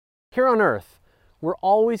Here on Earth, we're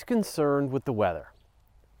always concerned with the weather.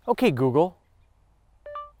 Okay, Google,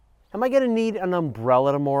 am I going to need an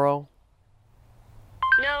umbrella tomorrow?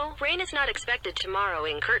 No, rain is not expected tomorrow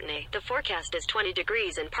in Courtenay. The forecast is 20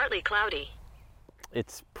 degrees and partly cloudy.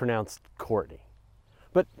 It's pronounced Courtney.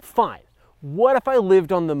 But fine, what if I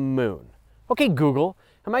lived on the moon? Okay, Google,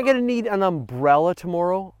 am I going to need an umbrella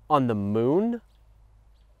tomorrow on the moon?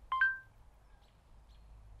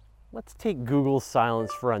 Let's take Google's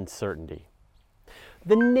silence for uncertainty.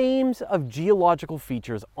 The names of geological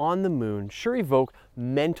features on the moon sure evoke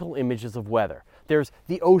mental images of weather. There's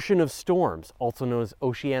the Ocean of Storms, also known as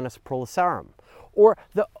Oceanus Procellarum, or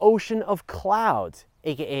the Ocean of Clouds,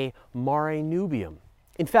 aka Mare Nubium.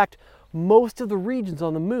 In fact, most of the regions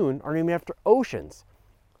on the moon are named after oceans.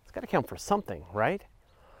 It's got to count for something, right?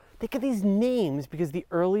 They get these names because the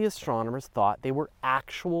early astronomers thought they were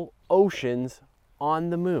actual oceans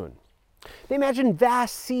on the moon. They imagined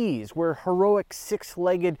vast seas where heroic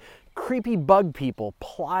six-legged creepy bug people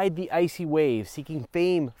plied the icy waves seeking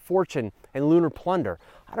fame, fortune, and lunar plunder.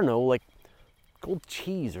 I don't know, like gold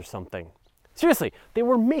cheese or something. Seriously, they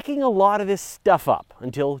were making a lot of this stuff up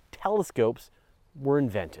until telescopes were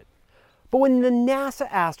invented. But when the NASA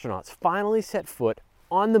astronauts finally set foot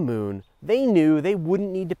on the moon, they knew they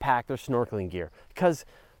wouldn't need to pack their snorkeling gear because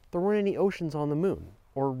there weren't any oceans on the moon,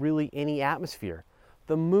 or really any atmosphere.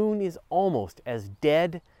 The moon is almost as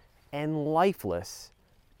dead and lifeless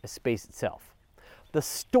as space itself. The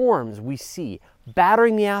storms we see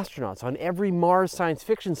battering the astronauts on every Mars science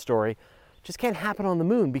fiction story just can't happen on the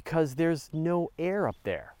moon because there's no air up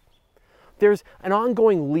there. There's an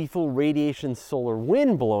ongoing lethal radiation solar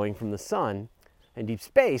wind blowing from the sun and deep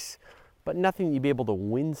space, but nothing you'd be able to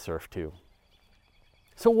windsurf to.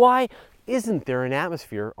 So why isn't there an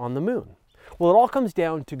atmosphere on the moon? Well, it all comes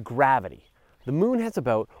down to gravity. The moon has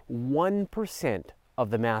about 1%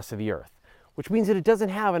 of the mass of the Earth, which means that it doesn't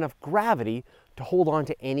have enough gravity to hold on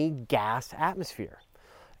to any gas atmosphere.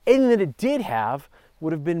 Anything that it did have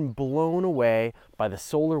would have been blown away by the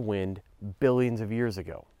solar wind billions of years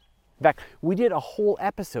ago. In fact, we did a whole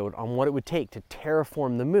episode on what it would take to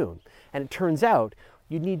terraform the moon, and it turns out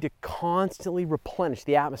you'd need to constantly replenish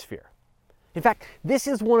the atmosphere. In fact, this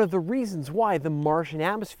is one of the reasons why the Martian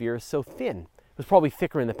atmosphere is so thin. It was probably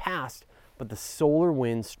thicker in the past, but the solar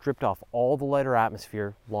wind stripped off all the lighter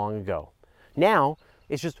atmosphere long ago. Now,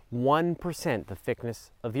 it's just 1% the thickness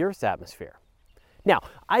of the Earth's atmosphere. Now,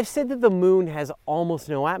 I've said that the moon has almost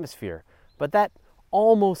no atmosphere, but that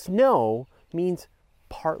almost no means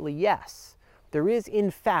partly yes. There is, in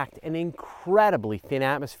fact, an incredibly thin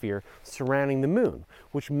atmosphere surrounding the moon,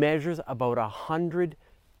 which measures about 100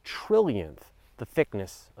 trillionth the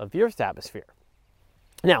thickness of the Earth's atmosphere.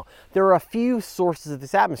 Now, there are a few sources of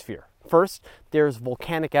this atmosphere. First, there's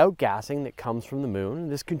volcanic outgassing that comes from the moon,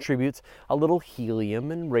 and this contributes a little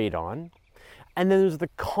helium and radon. And then there's the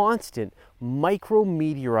constant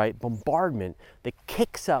micrometeorite bombardment that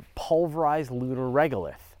kicks up pulverized lunar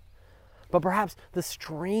regolith. But perhaps the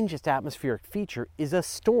strangest atmospheric feature is a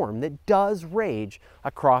storm that does rage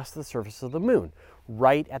across the surface of the moon,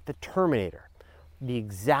 right at the terminator, the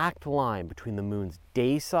exact line between the moon's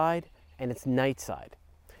day side and its night side.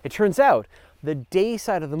 It turns out the day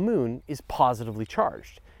side of the moon is positively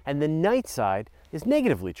charged, and the night side is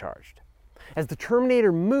negatively charged. As the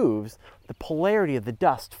terminator moves, the polarity of the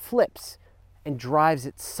dust flips and drives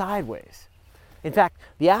it sideways. In fact,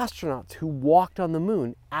 the astronauts who walked on the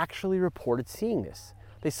moon actually reported seeing this.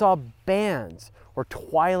 They saw bands or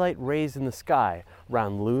twilight rays in the sky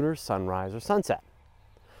around lunar sunrise or sunset.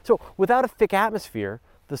 So without a thick atmosphere,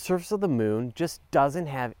 the surface of the moon just doesn't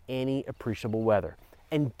have any appreciable weather,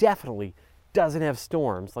 and definitely doesn't have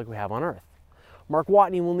storms like we have on Earth. Mark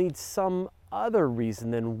Watney will need some other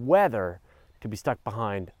reason than weather to be stuck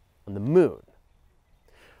behind on the moon.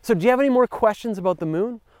 So do you have any more questions about the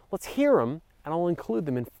moon? Let's hear them, and I'll include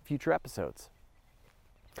them in future episodes.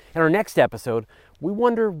 In our next episode, we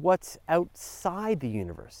wonder what's outside the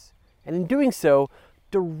universe, and in doing so,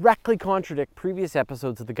 directly contradict previous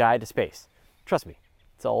episodes of The Guide to Space. Trust me,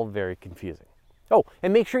 it's all very confusing. Oh,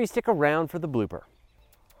 and make sure you stick around for the blooper.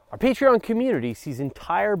 Our Patreon community sees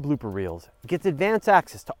entire blooper reels, gets advance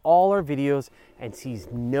access to all our videos, and sees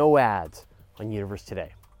no ads on Universe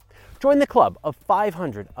Today. Join the club of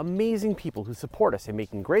 500 amazing people who support us in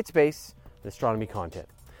making great space and astronomy content.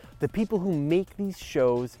 The people who make these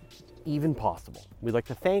shows even possible. We'd like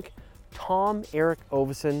to thank Tom, Eric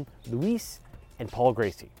Ovison, Luis, and Paul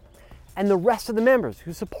Gracie, and the rest of the members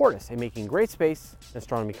who support us in making great space and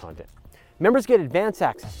astronomy content. Members get advance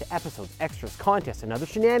access to episodes, extras, contests, and other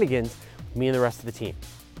shenanigans with me and the rest of the team.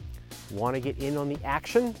 Want to get in on the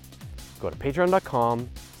action? Go to patreon.com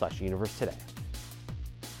nasa.gov/universetoday.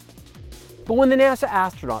 But when the NASA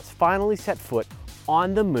astronauts finally set foot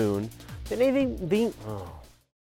on the moon, they